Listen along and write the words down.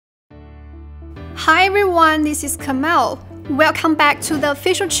Hi everyone, this is Kamel. Welcome back to the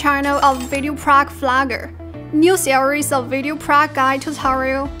official channel of VideoProc Vlogger. New series of VideoProc guide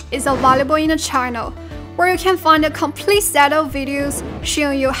tutorial is available in the channel, where you can find a complete set of videos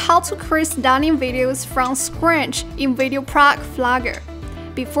showing you how to create stunning videos from scratch in VideoProc Vlogger.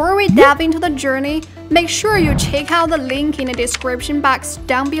 Before we dive into the journey, make sure you check out the link in the description box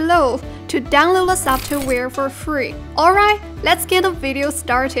down below to download the software for free. Alright, let's get the video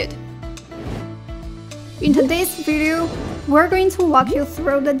started. In today's video, we're going to walk you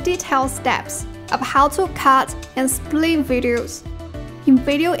through the detailed steps of how to cut and split videos. In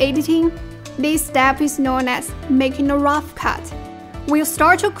video editing, this step is known as making a rough cut. When you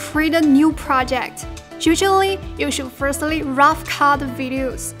start to create a new project, usually you should firstly rough cut the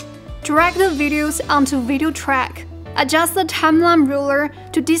videos. Drag the videos onto VideoProc. Adjust the timeline ruler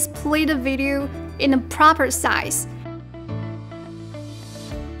to display the video in the proper size.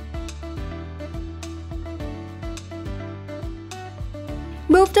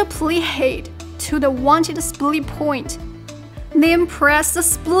 Move the playhead to the wanted split point. Then press the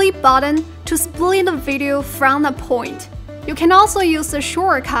split button to split the video from the point. You can also use the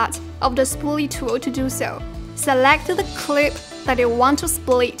shortcut of the split tool to do so. Select the clip that you want to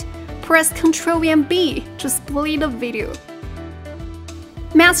split. Press Ctrl and B to split the video.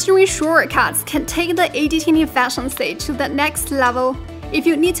 Mastering shortcuts can take the editing efficiency to the next level. If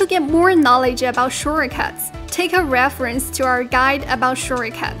you need to get more knowledge about shortcuts, take a reference to our guide about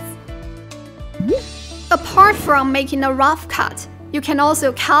shortcuts. Apart from making a rough cut, you can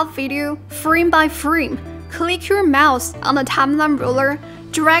also cut video frame by frame. Click your mouse on the timeline ruler,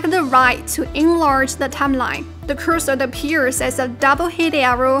 drag the right to enlarge the timeline. The cursor appears as a double-hit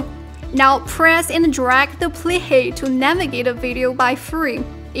arrow. Now press and drag the playhead to navigate the video by frame.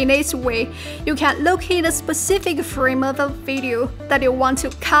 In this way, you can locate a specific frame of a video that you want to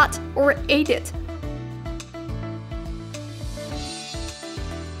cut or edit.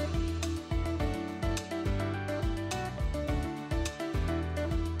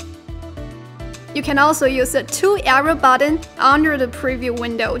 You can also use the two-arrow button under the preview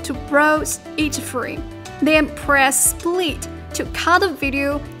window to browse each frame. Then press Split to cut the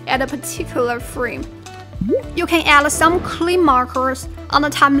video at a particular frame. You can add some clean markers on the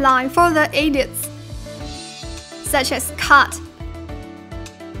timeline for the edits, such as cut,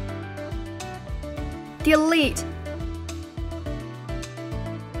 delete,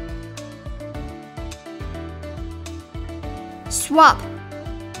 swap,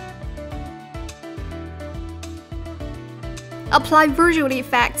 apply visual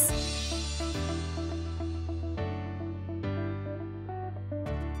effects,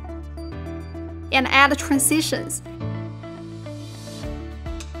 and add transitions.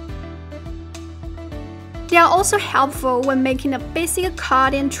 They are also helpful when making a basic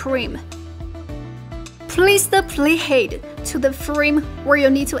cut and trim. Place the playhead to the frame where you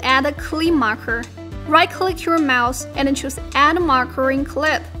need to add a clean marker. Right-click your mouse and choose Add Marker in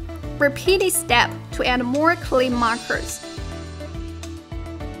Clip. Repeat this step to add more clean markers.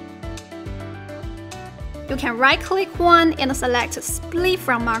 You can right-click one and select Split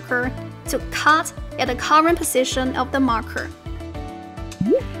from Marker to cut at the current position of the marker.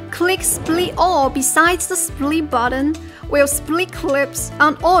 Click Split All besides the Split button will split clips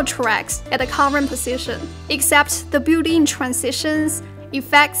on all tracks at the current position, except the built-in transitions,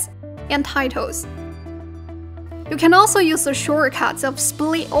 effects, and titles. You can also use the shortcuts of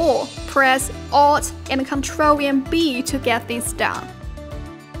Split All. Press Alt and Ctrl and B to get things done.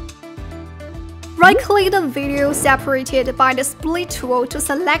 Right-click the video separated by the split tool to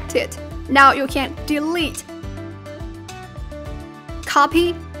select it. Now you can delete,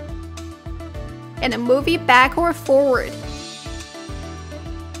 copy, and move it back or forward.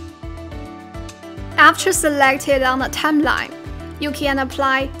 After selected on the timeline, you can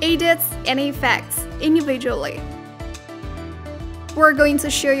apply edits and effects individually. We're going to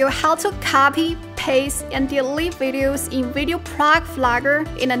show you how to copy, paste, and delete videos in VideoProc Vlogger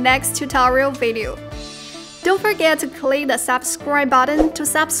in the next tutorial video. Don't forget to click the subscribe button to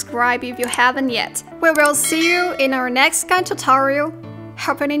subscribe if you haven't yet. We will see you in our next guide tutorial.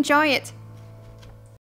 Hope you enjoy it.